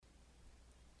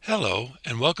Hello,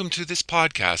 and welcome to this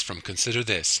podcast from Consider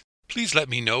This. Please let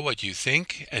me know what you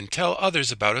think and tell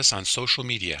others about us on social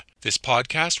media. This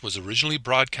podcast was originally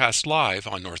broadcast live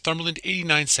on Northumberland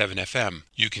 89.7 FM.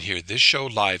 You can hear this show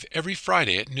live every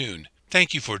Friday at noon.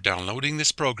 Thank you for downloading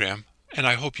this program, and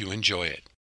I hope you enjoy it.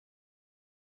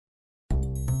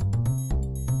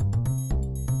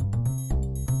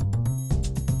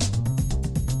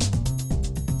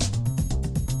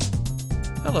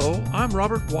 Hello, I'm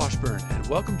Robert Washburn, and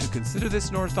welcome to Consider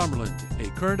This Northumberland, a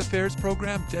current affairs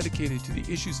program dedicated to the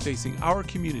issues facing our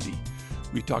community.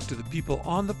 We talk to the people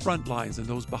on the front lines and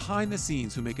those behind the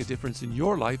scenes who make a difference in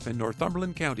your life in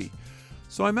Northumberland County.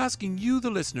 So I'm asking you, the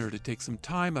listener, to take some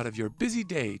time out of your busy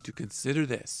day to consider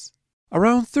this.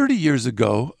 Around 30 years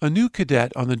ago, a new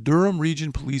cadet on the Durham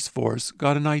Region Police Force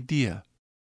got an idea.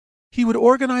 He would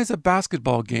organize a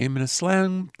basketball game and a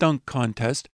slam dunk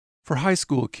contest for high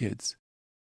school kids.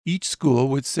 Each school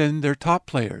would send their top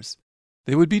players.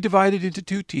 They would be divided into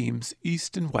two teams,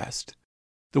 East and West.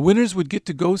 The winners would get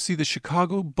to go see the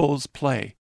Chicago Bulls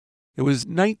play. It was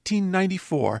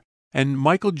 1994, and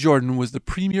Michael Jordan was the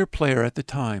premier player at the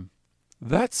time.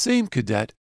 That same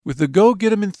cadet, with the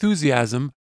go-get-'em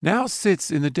enthusiasm, now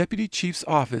sits in the deputy chief's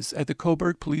office at the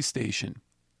Cobourg police station.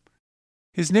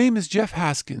 His name is Jeff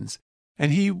Haskins,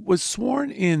 and he was sworn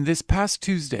in this past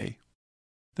Tuesday.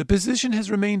 The position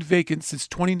has remained vacant since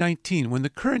 2019 when the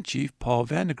current chief, Paul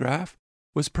Van de Graaf,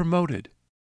 was promoted.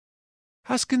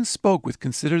 Haskins spoke with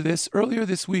Consider This earlier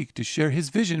this week to share his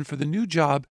vision for the new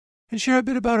job and share a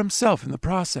bit about himself in the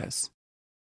process.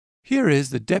 Here is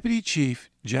the Deputy Chief,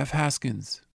 Jeff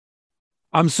Haskins.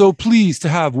 I'm so pleased to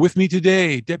have with me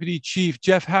today Deputy Chief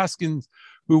Jeff Haskins,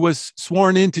 who was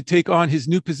sworn in to take on his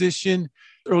new position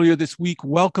earlier this week.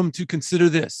 Welcome to Consider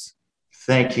This.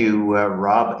 Thank you,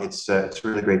 Rob. It's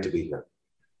really great to be here.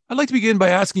 I'd like to begin by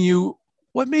asking you,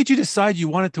 what made you decide you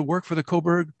wanted to work for the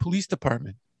Cobourg Police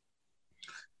Department?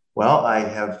 Well, I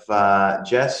have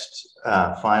just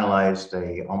finalized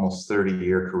a almost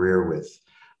 30-year career with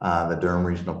the Durham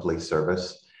Regional Police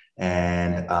Service,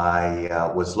 and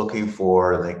I was looking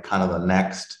for the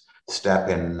next step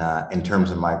in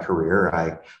terms of my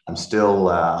career. I'm still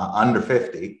under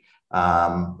 50.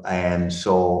 And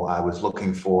so I was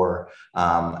looking for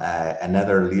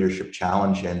another leadership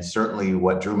challenge, and certainly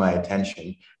what drew my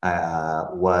attention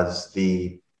was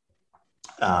the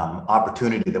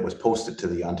opportunity that was posted to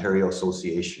the Ontario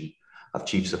Association of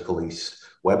Chiefs of Police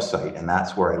website, and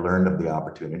that's where I learned of the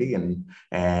opportunity,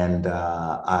 and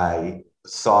I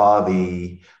saw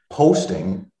the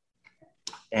posting,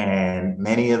 and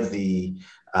many of the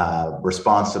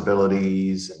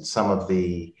responsibilities and some of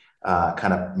the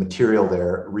kind of material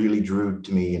there really drew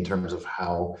to me in terms of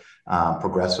how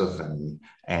progressive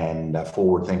and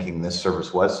forward-thinking this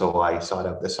service was. So I sought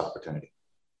out this opportunity.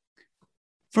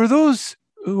 For those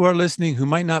who are listening who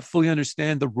might not fully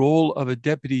understand the role of a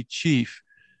deputy chief,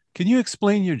 can you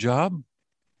explain your job?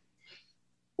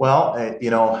 Well,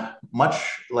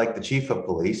 much like the chief of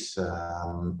police,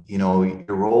 your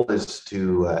role is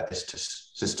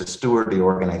to steward the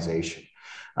organization.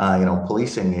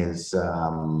 Policing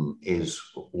is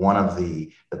one of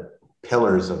the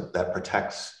pillars that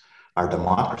protects our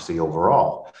democracy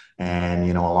overall,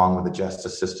 and along with the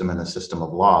justice system and the system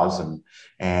of laws, and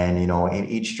in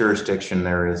each jurisdiction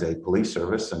there is a police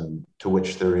service, and to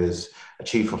which there is a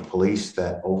chief of police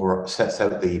that sets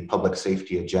out the public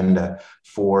safety agenda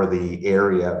for the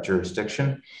area of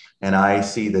jurisdiction. And I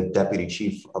see the deputy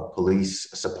chief of police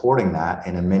supporting that,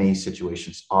 and in many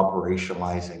situations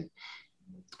operationalizing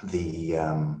the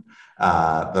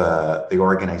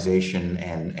organization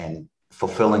and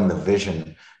fulfilling the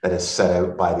vision that is set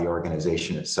out by the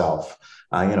organization itself.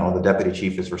 The deputy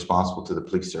chief is responsible to the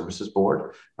Police Services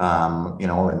Board. And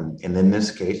in this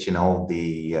case,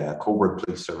 the Cobourg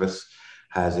Police Service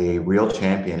has a real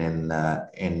champion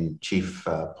in Chief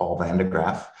Paul Van de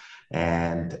Graaf.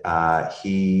 And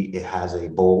he has a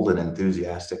bold and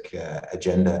enthusiastic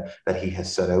agenda that he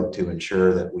has set out to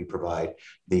ensure that we provide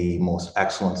the most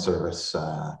excellent service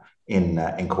in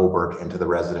Cobourg, and to the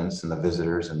residents and the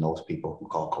visitors and those people who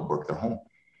call Cobourg their home.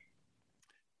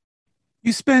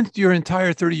 You spent your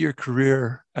entire 30-year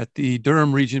career at the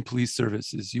Durham Region Police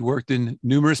Services. You worked in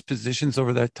numerous positions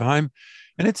over that time,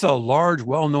 and it's a large,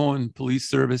 well-known police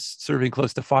service serving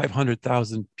close to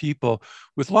 500,000 people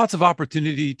with lots of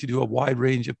opportunity to do a wide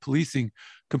range of policing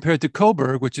compared to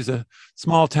Cobourg, which is a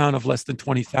small town of less than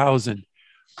 20,000.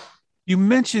 You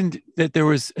mentioned that there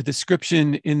was a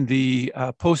description in the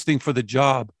posting for the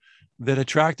job that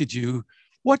attracted you.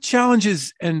 What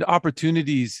challenges and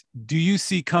opportunities do you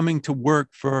see coming to work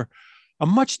for a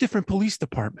much different police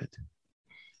department?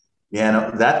 Yeah,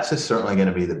 no, that's just certainly going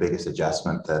to be the biggest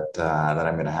adjustment that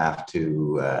I'm going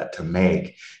to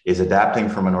make is adapting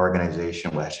from an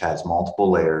organization which has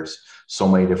multiple layers, so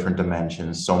many different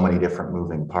dimensions, so many different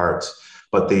moving parts.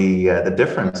 But the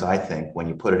difference, I think, when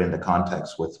you put it into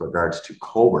context with regards to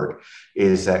Cobourg,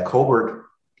 is that Cobourg,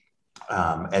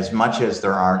 as much as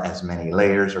there aren't as many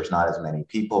layers, there's not as many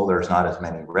people, there's not as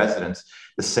many residents,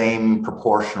 the same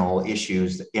proportional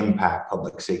issues that impact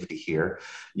public safety here.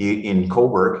 In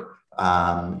Cobourg,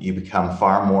 you become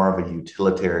far more of a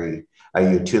utility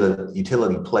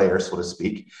player, so to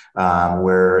speak,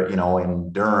 where,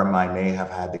 in Durham, I may have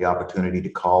had the opportunity to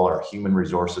call our human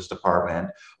resources department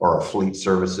or our fleet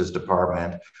services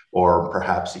department, or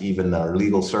perhaps even our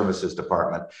legal services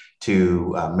department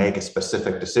to make a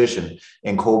specific decision.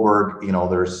 In Cobourg,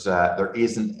 there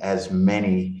isn't as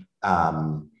many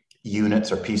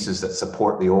units or pieces that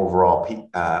support the overall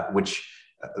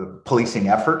policing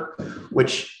effort,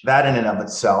 which that in and of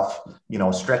itself,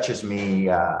 stretches me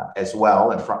as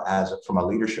well, and from a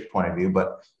leadership point of view.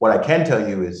 But what I can tell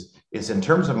you is in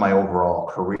terms of my overall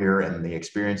career and the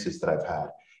experiences that I've had,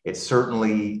 it's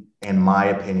certainly, in my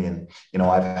opinion,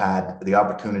 I've had the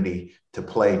opportunity to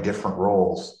play different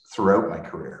roles throughout my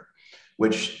career,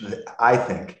 which I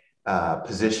think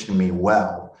positioned me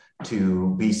well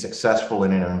to be successful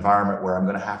in an environment where I'm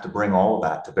going to have to bring all of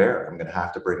that to bear. I'm going to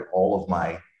have to bring all of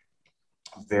my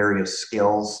various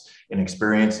skills and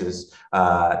experiences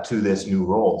to this new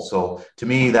role. So to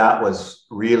me, that was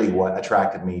really what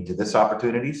attracted me to this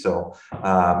opportunity. So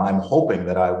I'm hoping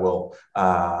that I will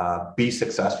be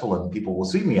successful and people will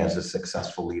see me as a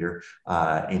successful leader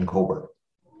in Cobourg.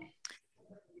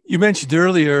 You mentioned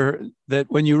earlier that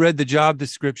when you read the job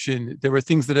description, there were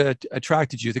things that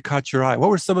attracted you, that caught your eye. What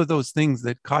were some of those things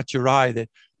that caught your eye, that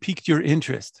piqued your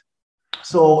interest?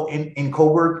 So in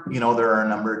Cobourg, there are a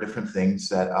number of different things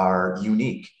that are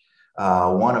unique.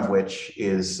 One of which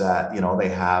is that, they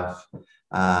have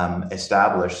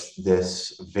established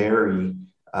this very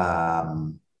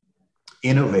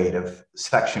innovative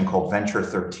section called Venture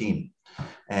 13.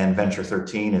 And Venture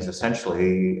 13 is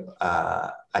essentially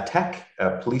a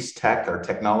police tech or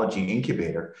technology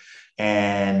incubator.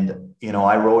 And,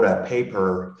 I wrote a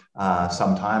paper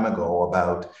some time ago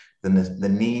about the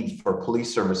need for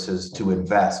police services to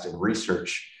invest in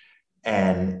research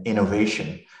and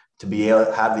innovation, to be able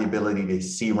to have the ability to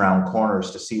see around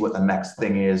corners, to see what the next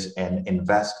thing is and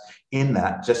invest in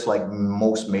that, just like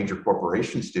most major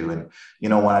corporations do. And,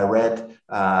 when I read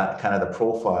kind of the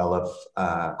profile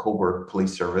of Cobourg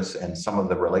Police Service and some of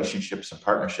the relationships and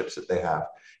partnerships that they have,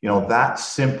 that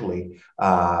simply,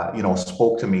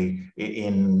 spoke to me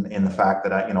in the fact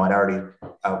that I'd already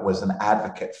was an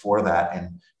advocate for that.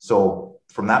 And so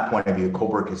from that point of view,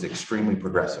 Cobourg is extremely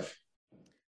progressive.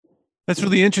 That's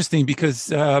really interesting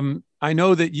because I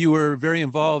know that you were very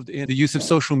involved in the use of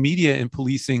social media in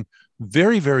policing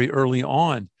very, very early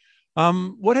on.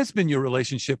 What has been your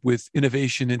relationship with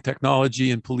innovation and technology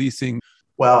and policing?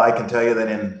 Well, I can tell you that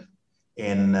in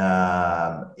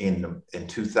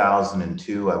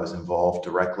 2002, I was involved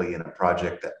directly in a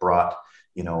project that brought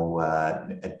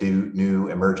a new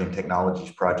emerging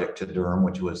technologies project to Durham,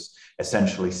 which was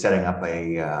essentially setting up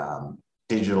a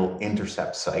digital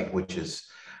intercept site, which is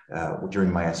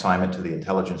during my assignment to the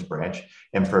intelligence branch.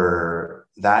 And for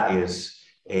that is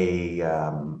a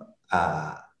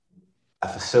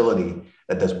facility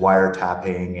that does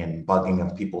wiretapping and bugging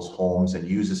of people's homes and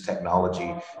uses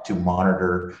technology to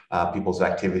monitor people's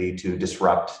activity to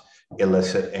disrupt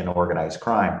illicit and organized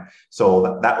crime.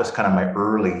 So that was kind of my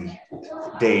early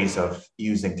days of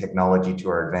using technology to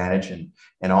our advantage.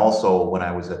 And also when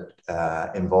I was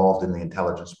involved in the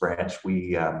intelligence branch,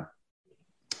 we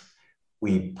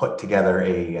put together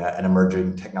an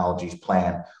emerging technologies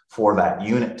plan for that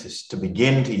unit to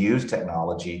begin to use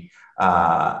technology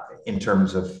in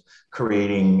terms of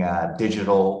creating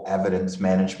digital evidence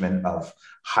management of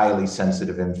highly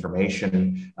sensitive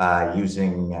information,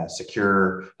 using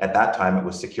at that time it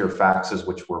was secure faxes,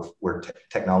 which were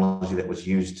technology that was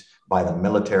used by the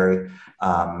military,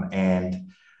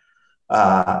 and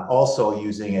also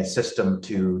using a system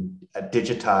to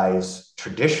digitize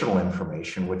traditional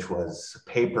information, which was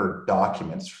paper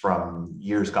documents from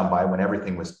years gone by when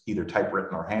everything was either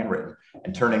typewritten or handwritten,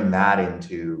 and turning that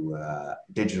into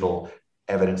digital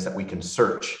evidence that we can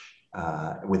search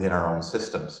within our own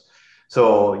systems.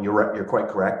 So you're quite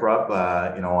correct, Rob.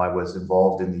 I was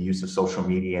involved in the use of social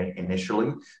media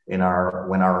initially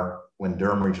when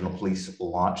Durham Regional Police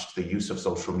launched the use of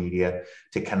social media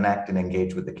to connect and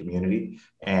engage with the community.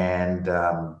 And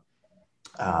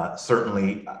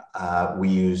certainly we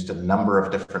used a number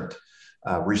of different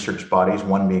research bodies,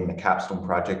 one being the Capstone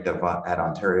Project at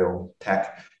Ontario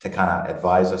Tech, to kind of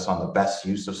advise us on the best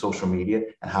use of social media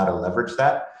and how to leverage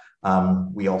that.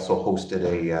 We also hosted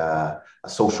a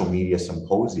social media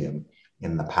symposium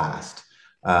in the past,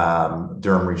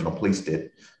 Durham Regional Police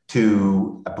did,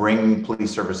 to bring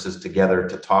police services together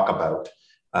to talk about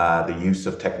the use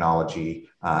of technology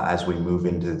as we move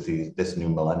into this new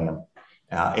millennium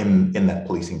in the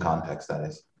policing context, that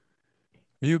is.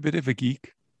 Are you a bit of a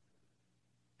geek?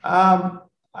 I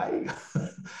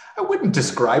I wouldn't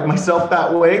describe myself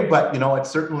that way, but it's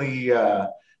certainly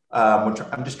I'm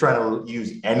just trying to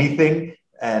use anything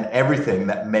and everything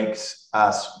that makes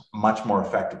us much more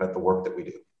effective at the work that we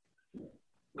do.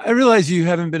 I realize you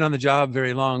haven't been on the job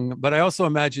very long, but I also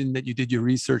imagine that you did your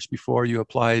research before you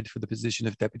applied for the position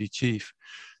of deputy chief.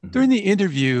 Mm-hmm. During the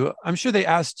interview, I'm sure they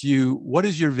asked you, what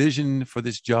is your vision for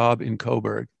this job in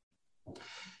Cobourg?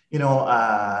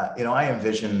 I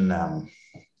envision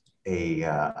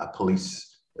a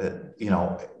police, a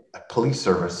police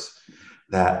service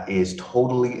that is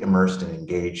totally immersed and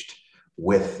engaged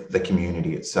with the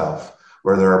community itself,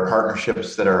 where there are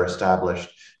partnerships that are established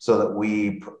so that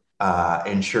we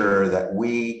ensure that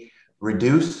we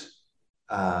reduce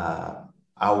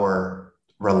our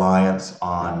reliance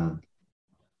on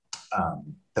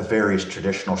the various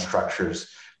traditional structures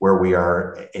where we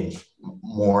are in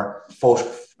more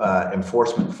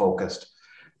enforcement focused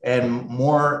and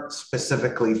more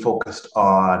specifically focused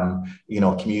on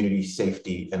community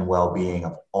safety and well-being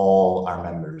of all our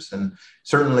members. And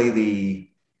certainly the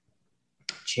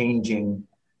changing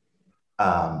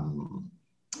the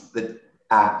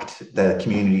act, the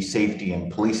Community Safety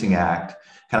and Policing Act,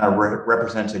 kind of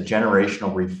represents a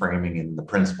generational reframing in the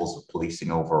principles of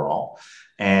policing overall.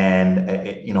 And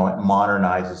it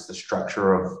modernizes the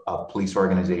structure of police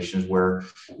organizations where,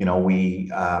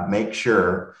 we make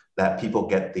sure that people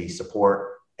get the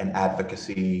support and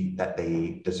advocacy that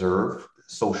they deserve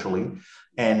socially.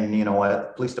 And,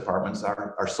 police departments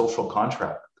are social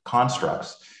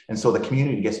constructs. And so the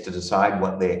community gets to decide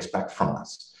what they expect from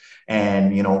us.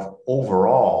 And,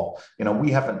 overall,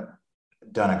 we haven't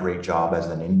done a great job as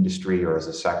an industry or as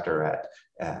a sector at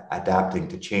adapting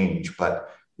to change. But,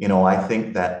 I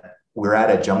think that we're at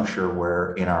a juncture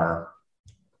where in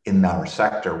our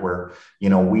sector where,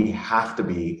 we have to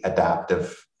be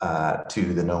adaptive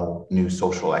to the new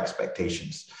social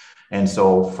expectations. And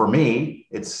so for me,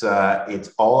 it's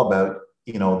all about,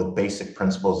 the basic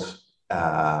principles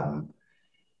that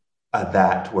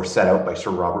were set out by Sir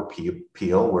Robert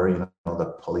Peel, where,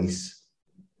 the police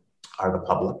are the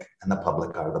public and the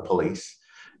public are the police,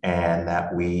 and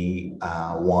that we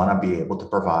want to be able to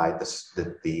provide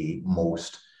the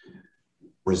most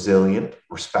resilient,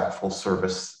 respectful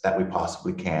service that we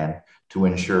possibly can to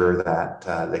ensure that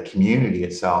the community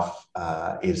itself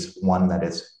is one that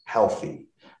is healthy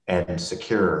and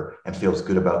secure and feels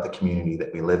good about the community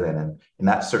that we live in. And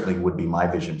that certainly would be my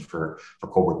vision for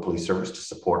Cobourg Police Service, to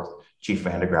support Chief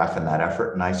Van de Graaff in that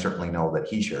effort. And I certainly know that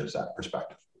he shares that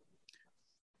perspective.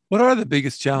 What are the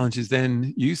biggest challenges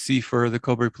then you see for the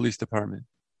Cobourg Police Department?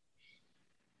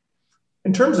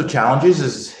 In terms of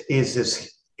challenges,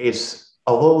 is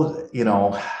although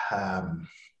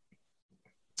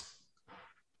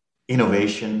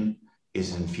innovation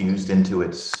is infused into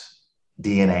its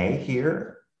DNA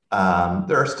here,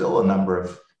 there are still a number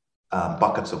of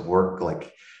buckets of work,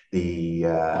 like the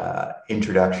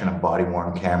introduction of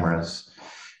body-worn cameras,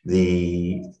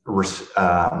 the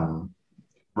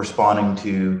responding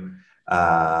to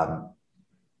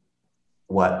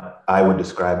what I would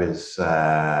describe as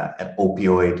an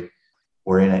opioid.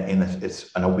 We're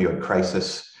it's an opioid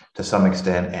crisis to some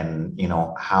extent, and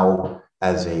how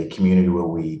as a community will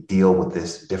we deal with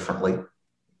this differently.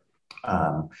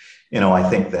 I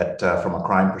think that from a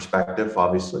crime perspective,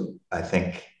 obviously, I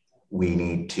think we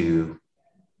need to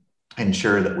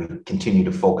ensure that we continue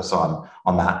to focus on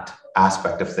that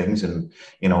aspect of things, and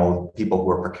people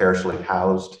who are precariously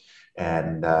housed,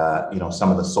 and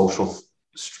some of the social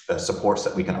supports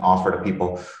that we can offer to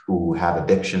people who have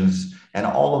addictions, and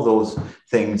all of those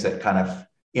things that kind of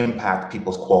impact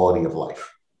people's quality of life.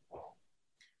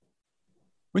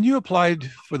 When you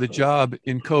applied for the job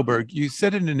in Cobourg, you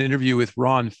said in an interview with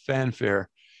Ron Fanfare,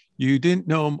 you didn't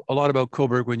know a lot about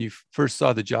Cobourg when you first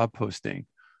saw the job posting.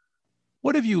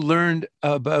 What have you learned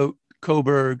about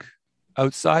Cobourg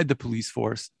outside the police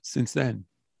force since then?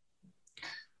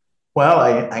 Well,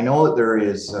 I know that there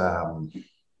is,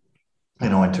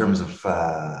 in terms of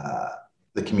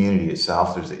the community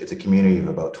itself, it's a community of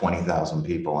about 20,000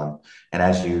 people. And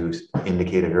as you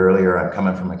indicated earlier, I'm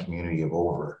coming from a community of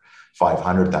over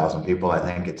 500,000 people. I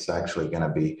think it's actually going to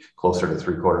be closer to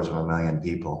 750,000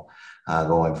 people.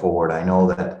 going forward. I know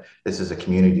that this is a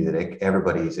community that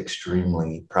everybody is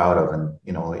extremely proud of, and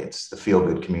it's the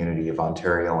feel-good community of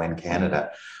Ontario and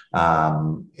Canada. I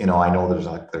know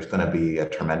there's going to be a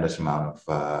tremendous amount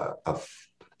of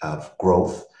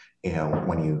growth,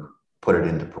 when you put it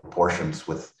into proportions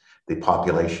with the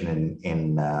population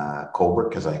in Cobourg,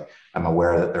 because I'm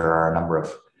aware that there are a number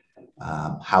of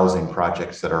housing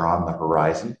projects that are on the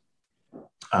horizon.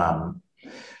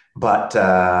 But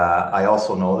I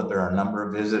also know that there are a number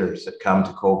of visitors that come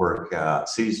to Cobourg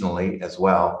seasonally as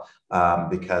well,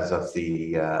 because of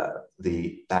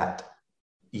that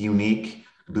unique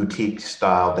boutique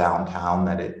style downtown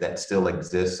that still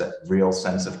exists, that real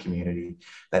sense of community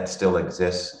that still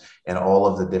exists, and all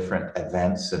of the different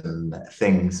events and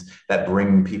things that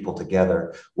bring people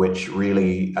together, which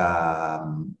really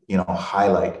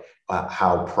highlight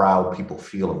how proud people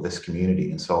feel of this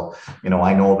community. And so,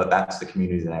 I know that that's the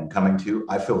community that I'm coming to.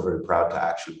 I feel very proud to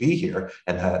actually be here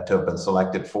and to have been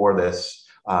selected for this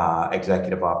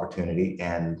executive opportunity.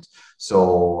 And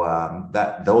so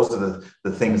those are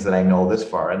the things that I know this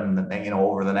far. And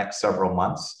over the next several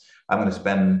months, I'm going to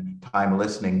spend time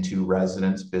listening to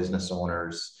residents, business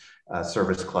owners,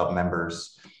 service club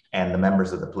members, and the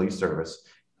members of the police service,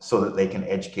 so that they can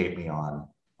educate me on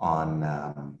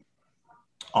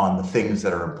the things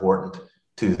that are important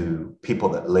to people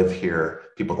that live here,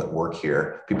 people that work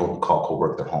here, people who call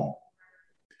Cobourg their home.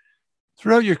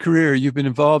 Throughout your career, you've been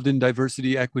involved in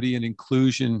diversity, equity, and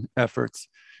inclusion efforts.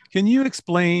 Can you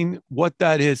explain what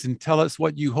that is and tell us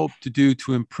what you hope to do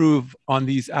to improve on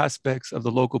these aspects of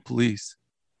the local police?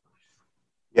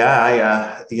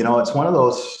 Yeah, it's one of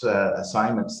those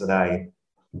assignments that I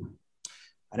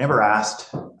never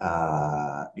asked,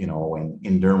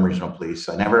 in Durham Regional Police.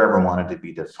 I never ever wanted to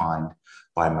be defined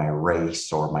by my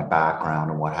race or my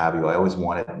background and what have you. I always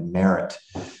wanted merit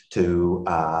to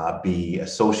be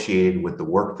associated with the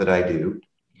work that I do.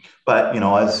 But,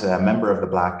 as a member of the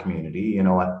Black community,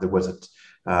 there was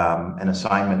an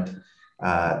assignment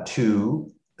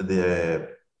to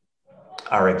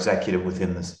our executive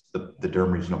within the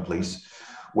Durham Regional Police,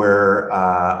 where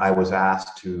I was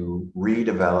asked to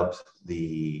redevelop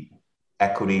the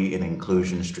equity and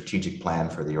inclusion strategic plan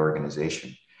for the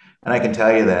organization. And I can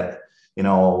tell you that,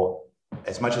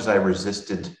 as much as I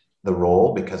resisted the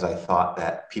role, because I thought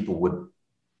that people would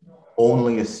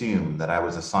only assume that I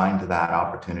was assigned to that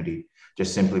opportunity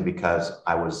just simply because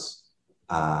I was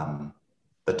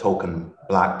the token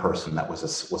Black person that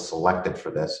was selected for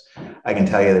this, I can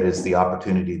tell you that it's the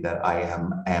opportunity that I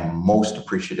am most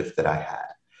appreciative that I had.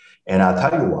 And I'll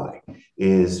tell you why,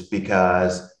 is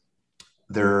because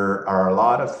there are a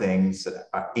lot of things that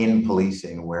are in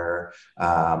policing where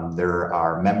there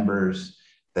are members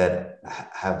that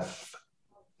have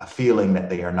a feeling that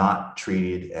they are not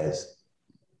treated as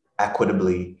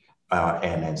equitably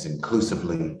and as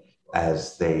inclusively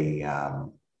as they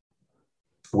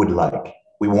would like.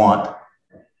 We want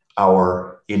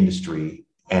our industry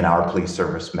and our police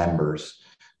service members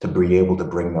to be able to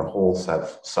bring their whole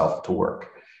self to work.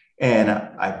 And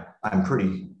I'm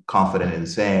pretty confident in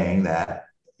saying that,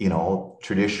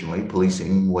 traditionally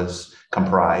policing was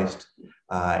comprised,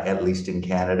 at least in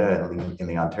Canada and in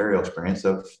the Ontario experience,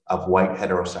 of white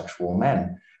heterosexual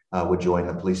men would join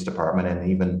the police department, and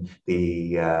even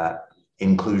the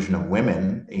inclusion of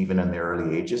women, even in the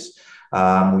early ages.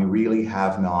 We really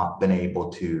have not been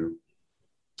able to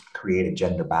create a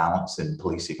gender balance in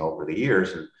policing over the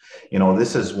years. And,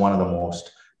 this is one of the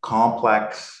most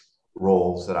complex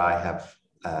roles that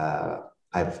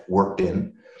I've worked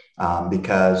in,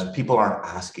 because people aren't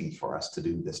asking for us to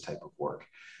do this type of work.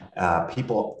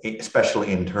 People,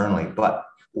 especially internally, but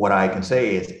what I can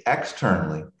say is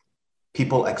externally,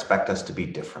 people expect us to be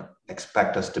different,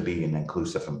 expect us to be an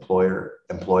inclusive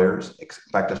employers,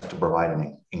 expect us to provide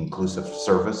an inclusive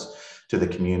service to the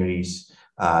communities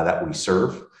that we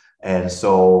serve. And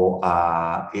so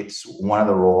it's one of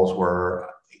the roles where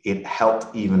it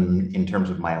helped, even in terms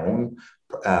of my own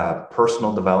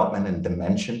personal development and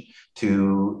dimension,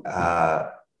 to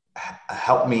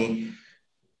help me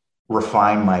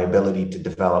refine my ability to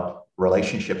develop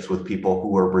relationships with people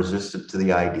who are resistant to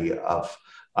the idea of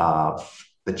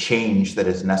the change that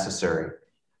is necessary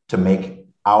to make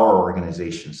our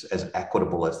organizations as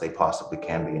equitable as they possibly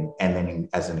can be, and then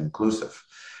as an inclusive.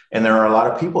 And there are a lot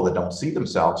of people that don't see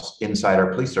themselves inside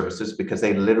our police services because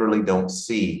they literally don't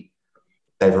see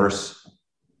diverse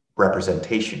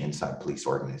representation inside police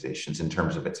organizations in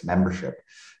terms of its membership.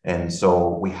 And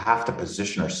so we have to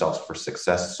position ourselves for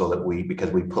success so that because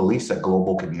we police a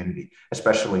global community,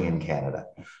 especially in Canada.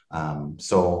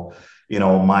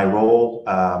 My role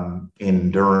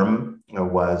in Durham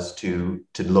was to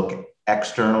look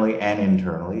externally and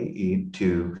internally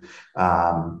to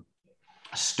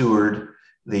steward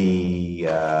the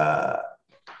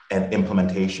and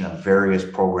implementation of various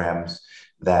programs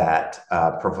that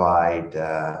provide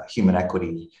human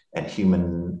equity and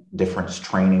human difference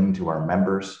training to our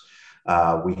members.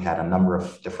 We had a number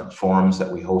of different forums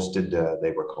that we hosted.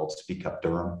 They were called Speak Up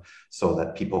Durham, so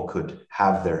that people could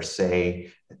have their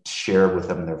say, share with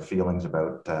them their feelings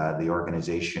about the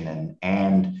organization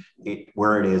and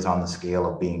where it is on the scale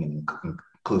of being an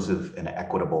inclusive and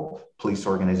equitable police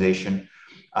organization.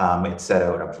 It set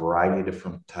out a variety of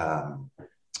different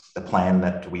the plan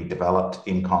that we developed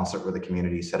in concert with the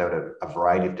community set out a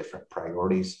variety of different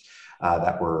priorities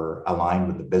that were aligned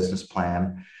with the business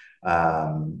plan.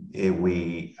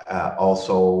 We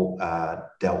also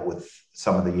dealt with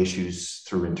some of the issues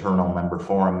through internal member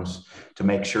forums to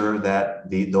make sure that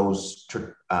those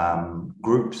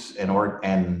groups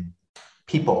and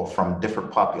people from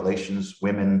different populations,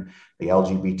 women, the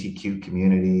LGBTQ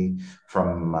community,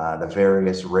 from the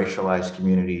various racialized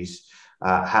communities,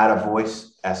 had a voice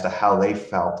as to how they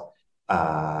felt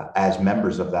as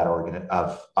members of that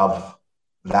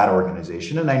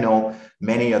organization. And I know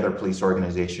many other police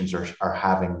organizations are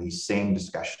having these same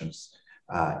discussions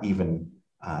even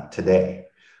today.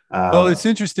 Well, it's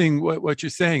interesting what you're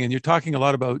saying, and you're talking a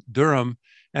lot about Durham.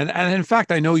 And in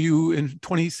fact, I know you in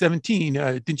 2017,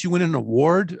 didn't you win an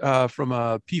award from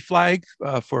a PFLAG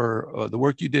for the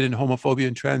work you did in homophobia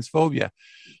and transphobia?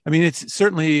 I mean, it's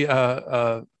certainly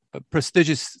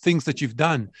prestigious things that you've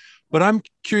done, but I'm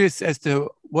curious as to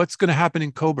what's going to happen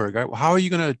in Cobourg. How are you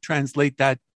going to translate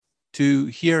that to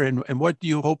here, and what do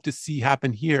you hope to see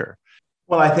happen here?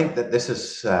 Well, I think that this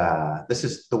is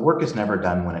the work is never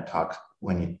done when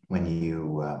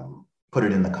you put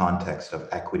it in the context of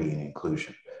equity and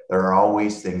inclusion. There are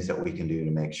always things that we can do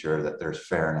to make sure that there's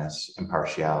fairness,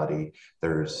 impartiality,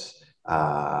 there's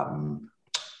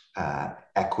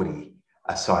equity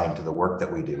assigned to the work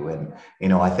that we do. And,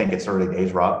 I think it's early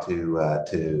days, Rob,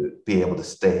 to be able to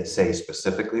say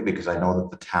specifically, because I know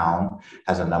that the town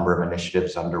has a number of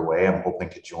initiatives underway. I'm hoping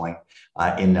to join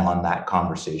in on that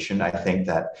conversation. I think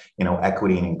that,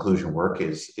 equity and inclusion work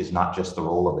is not just the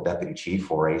role of a deputy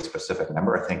chief or a specific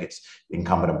member. I think it's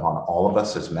incumbent upon all of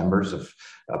us as members of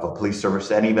a police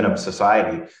service and even of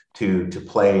society to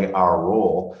play our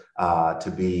role,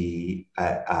 to be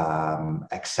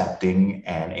accepting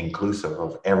and inclusive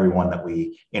of everyone that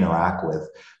we interact with,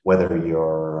 whether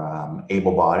you're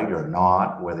able-bodied or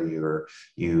not, whether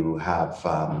you have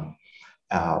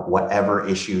whatever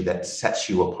issue that sets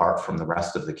you apart from the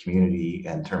rest of the community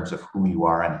in terms of who you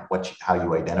are and how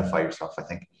you identify yourself. I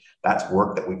think that's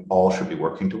work that we all should be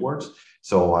working towards.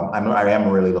 So I am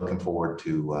really looking forward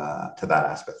to that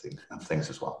aspect of things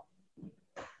as well.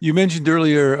 You mentioned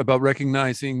earlier about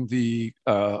recognizing the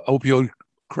opioid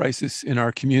crisis in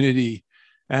our community.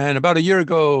 And about a year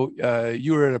ago,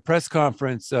 you were at a press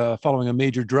conference following a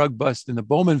major drug bust in the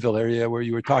Bowmanville area, where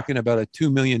you were talking about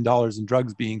 $2 million in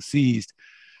drugs being seized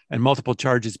and multiple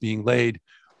charges being laid.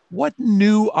 What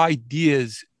new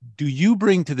ideas do you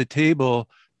bring to the table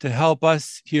to help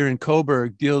us here in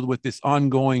Cobourg deal with this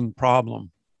ongoing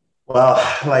problem? Well,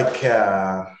 like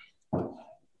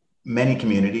many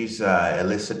communities,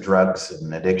 illicit drugs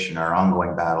and addiction are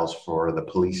ongoing battles for the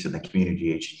police and the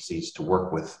community agencies to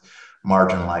work with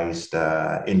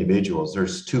marginalized individuals.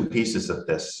 There's two pieces of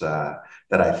this that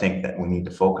I think that we need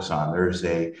to focus on. There's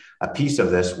a piece of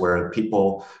this where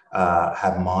people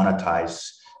have monetized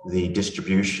the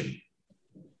distribution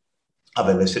of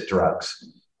illicit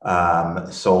drugs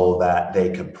so that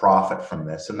they could profit from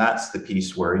this. And that's the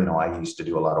piece where, I used to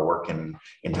do a lot of work in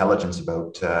intelligence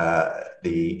about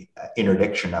the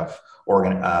interdiction of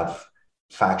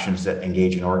factions that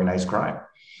engage in organized crime.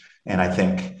 And I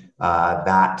think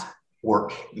that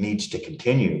work needs to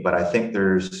continue, but I think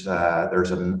there's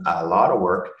a lot of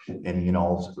work, and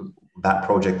that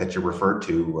project that you referred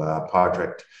to,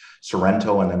 Project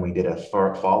Sorrento, and then we did a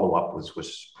follow-up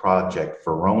was Project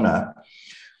Verona,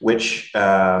 which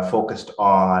focused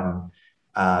on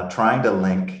trying to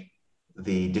link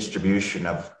the distribution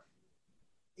of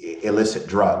illicit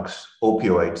drugs,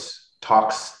 opioids,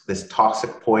 this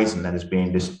toxic poison that is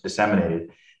being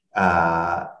disseminated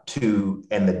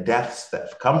and the deaths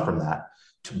that come from that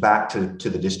back to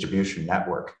the distribution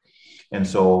network. And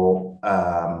so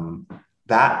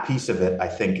that piece of it, I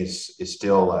think, is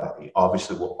still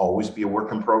obviously will always be a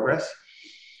work in progress,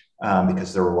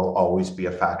 because there will always be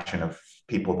a faction of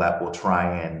people that will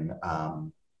try and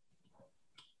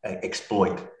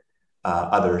exploit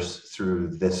others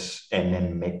through this, and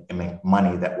then make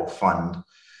money that will fund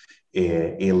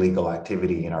illegal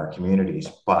activity in our communities.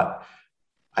 But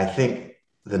I think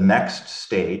the next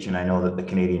stage, and I know that the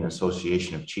Canadian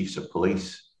Association of Chiefs of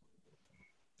Police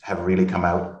have really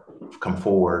come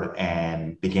forward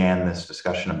and began this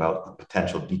discussion about the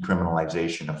potential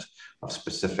decriminalization of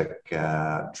specific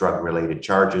drug-related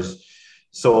charges,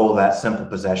 so that simple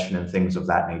possession and things of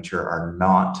that nature are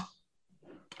not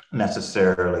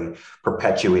necessarily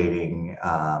perpetuating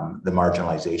the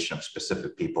marginalization of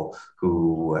specific people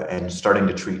and starting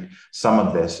to treat some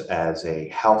of this as a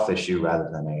health issue rather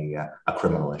than a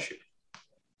criminal issue.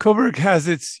 Cobourg has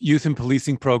its youth and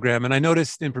policing program, and I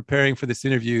noticed in preparing for this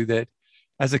interview that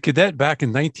as a cadet back in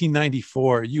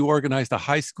 1994, you organized a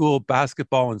high school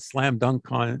basketball and slam dunk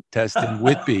contest in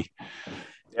Whitby.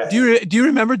 Yes. Do you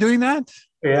remember doing that?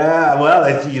 Yeah,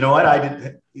 well, you know what, I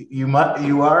did.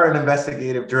 You are an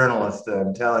investigative journalist.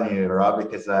 I'm telling you, Rob,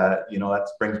 because you know, that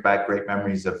brings back great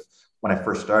memories of when I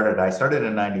first started. I started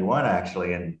in '91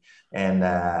 actually, and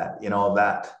you know,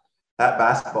 that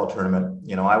basketball tournament.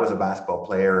 You know, I was a basketball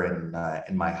player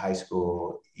in my high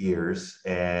school years,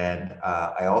 and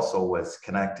I also was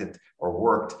connected or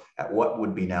worked at what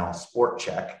would be now Sport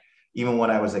Check. Even when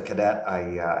I was a cadet,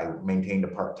 I maintained a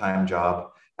part-time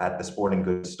job at the sporting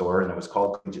goods store, and it was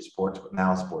called Collegiate Sports, but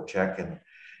now Sport Check.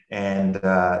 And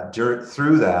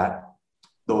through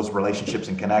those relationships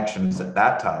and connections at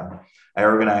that time, I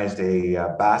organized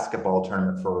a basketball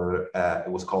tournament for,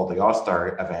 it was called the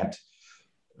All-Star event,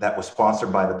 that was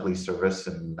sponsored by the police service,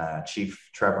 and Chief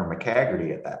Trevor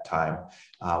McCaggerty at that time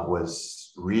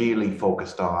was really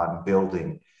focused on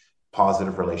building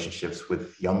positive relationships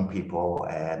with young people.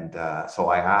 And so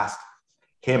I asked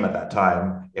him at that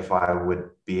time if I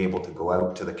would be able to go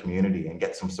out to the community and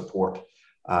get some support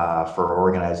for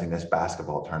organizing this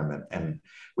basketball tournament. And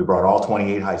we brought all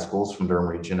 28 high schools from Durham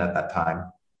region at that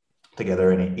time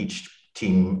together, and each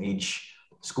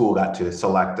school got to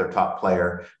select their top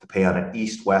player to play on an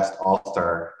East-West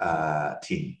All-Star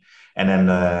team. And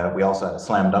then we also had a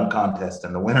slam dunk contest,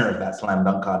 and the winner of that slam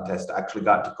dunk contest actually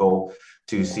got to go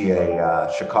to see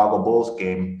a Chicago Bulls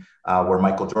game where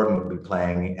Michael Jordan would be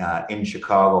playing in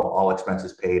Chicago, all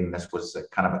expenses paid. And this was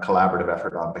kind of a collaborative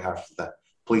effort on behalf of the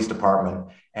police department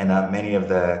and many of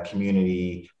the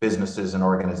community businesses and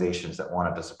organizations that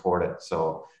wanted to support it.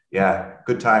 So yeah,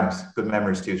 good times, good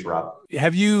memories too, Rob.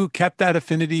 Have you kept that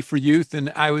affinity for youth?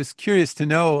 And I was curious to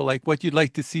know, like, what you'd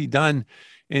like to see done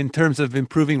in terms of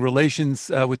improving relations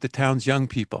with the town's young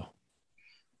people.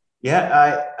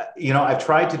 Yeah, I've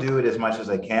tried to do it as much as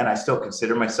I can. I still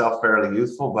consider myself fairly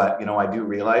youthful, but, you know, I do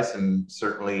realize, and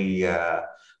certainly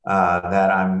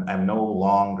that I'm no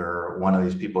longer one of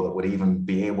these people that would even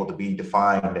be able to be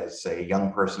defined as a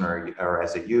young person or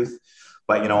as a youth.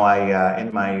 But, you know, I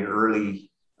in my early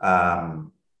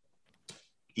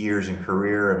years in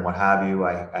career and what have you,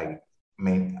 I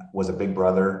was a Big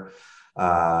Brother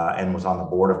and was on the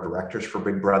board of directors for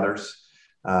Big Brothers.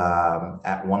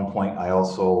 At one point, I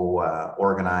also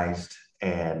organized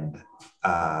and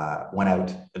went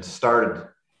out and started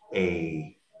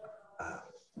a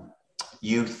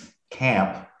youth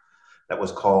camp that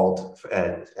was called,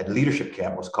 a leadership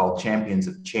camp was called Champions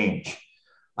of Change,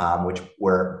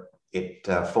 where it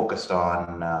focused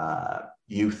on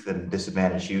youth and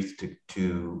disadvantaged youth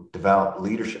to develop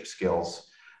leadership skills.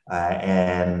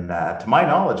 And to my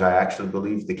knowledge, I actually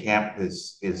believe the camp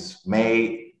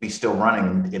may be still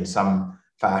running in some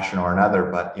fashion or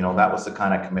another, but, you know, that was the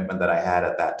kind of commitment that I had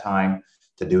at that time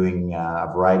to doing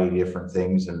a variety of different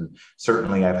things. And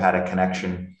certainly I've had a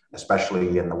connection,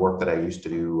 especially in the work that I used to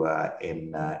do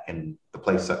in the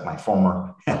place at my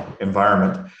former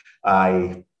environment.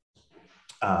 I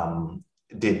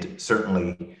did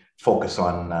certainly focus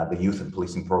on the youth and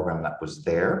policing program that was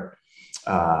there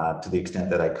to the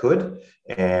extent that I could.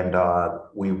 And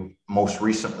we most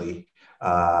recently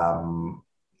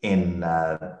in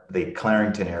the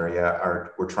Clarington area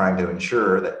we're trying to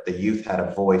ensure that the youth had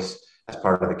a voice as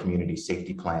part of the community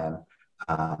safety plan,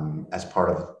 as part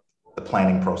of the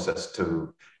planning process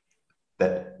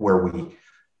where we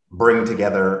bring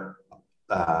together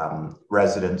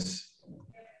residents,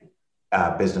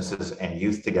 businesses and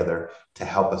youth together to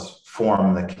help us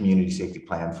form the community safety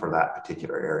plan for that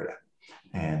particular area.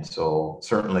 And so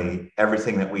certainly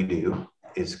everything that we do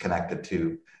is connected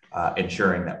to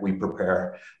ensuring that we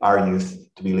prepare our youth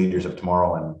to be leaders of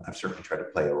tomorrow. And I've certainly tried to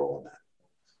play a role in that.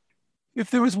 If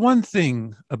there was one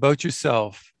thing about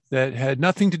yourself that had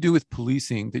nothing to do with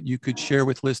policing that you could share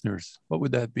with listeners, what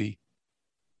would that be?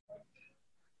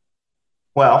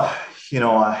 Well, you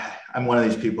know, I'm one of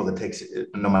these people that takes,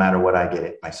 no matter what I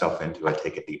get myself into, I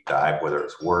take a deep dive, whether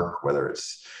it's work, whether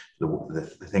it's the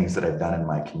things that I've done in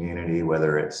my community,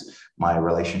 whether it's my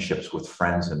relationships with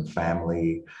friends and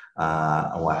family,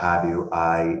 and what have you.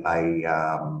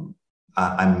 I'm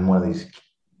one of these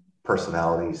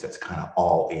personalities that's kind of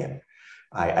all in.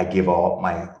 I give all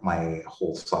my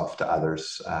whole self to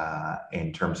others,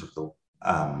 in terms of the,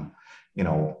 you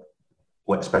know,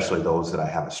 especially those that I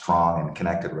have a strong and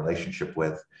connected relationship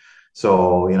with.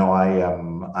 So, you know, I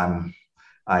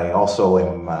also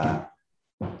am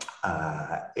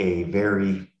a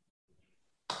very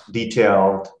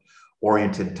detailed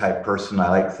oriented type person. I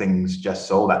like things just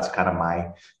so. That's kind of my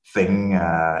thing,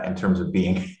 in terms of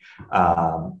being,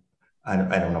 I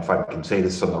don't know if I can say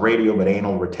this on the radio, but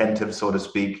anal retentive, so to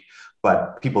speak.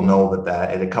 But people know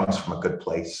that it comes from a good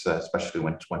place, especially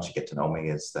once you get to know me,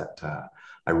 is that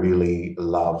I really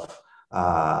love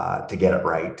to get it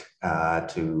right,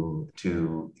 to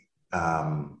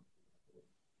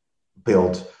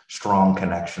build strong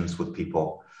connections with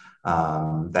people,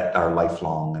 that are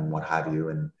lifelong and what have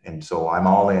you. And so I'm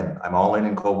all in. I'm all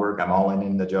in Cobourg. I'm all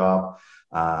in the job.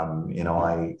 You know,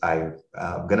 I'm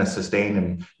going to sustain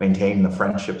and maintain the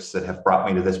friendships that have brought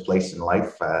me to this place in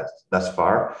life, thus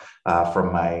far,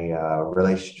 from my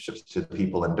relationships to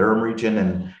people in Durham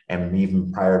region and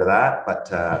even prior to that. But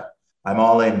I'm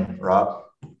all in, Rob.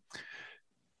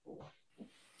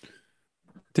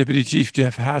 Deputy Chief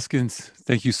Jeff Haskins,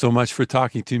 thank you so much for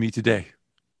talking to me today.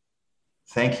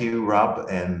 Thank you, Rob,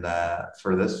 and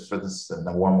for this and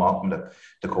a warm welcome to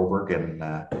Cobourg. And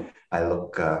I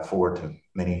look forward to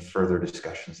many further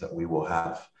discussions that we will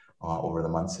have over the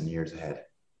months and years ahead.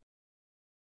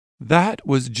 That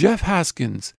was Jeff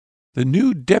Haskins, the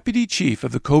new Deputy Chief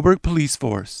of the Cobourg Police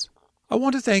Force. I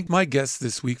want to thank my guests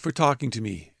this week for talking to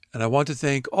me, and I want to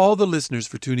thank all the listeners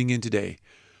for tuning in today.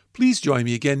 Please join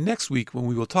me again next week when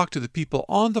we will talk to the people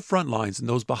on the front lines and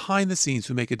those behind the scenes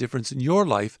who make a difference in your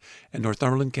life and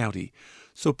Northumberland County.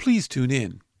 So please tune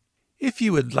in. If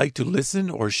you would like to listen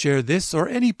or share this or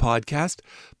any podcast,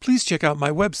 please check out my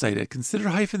website at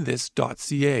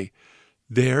consider-this.ca.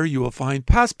 There you will find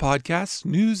past podcasts,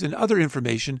 news, and other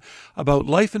information about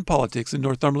life and politics in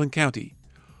Northumberland County.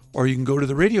 Or you can go to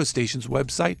the radio station's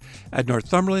website at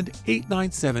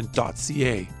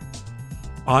northumberland897.ca.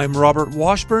 I'm Robert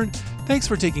Washburn. Thanks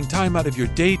for taking time out of your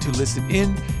day to listen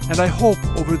in, and I hope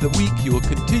over the week you will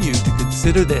continue to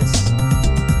consider this.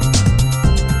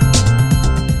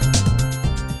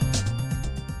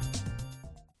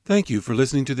 Thank you for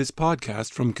listening to this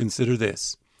podcast from Consider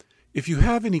This. If you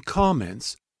have any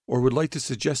comments or would like to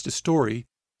suggest a story,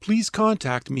 please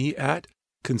contact me at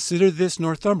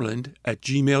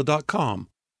considerthisnorthumberland@gmail.com,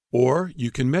 or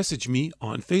you can message me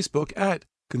on Facebook at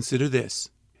Consider This.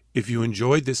 If you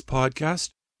enjoyed this podcast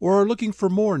or are looking for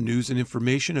more news and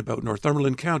information about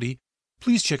Northumberland County,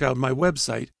 please check out my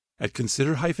website at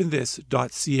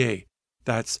consider-this.ca.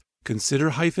 That's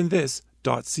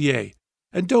consider-this.ca.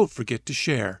 And don't forget to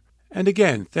share. And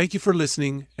again, thank you for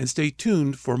listening, and stay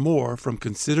tuned for more from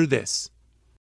Consider This.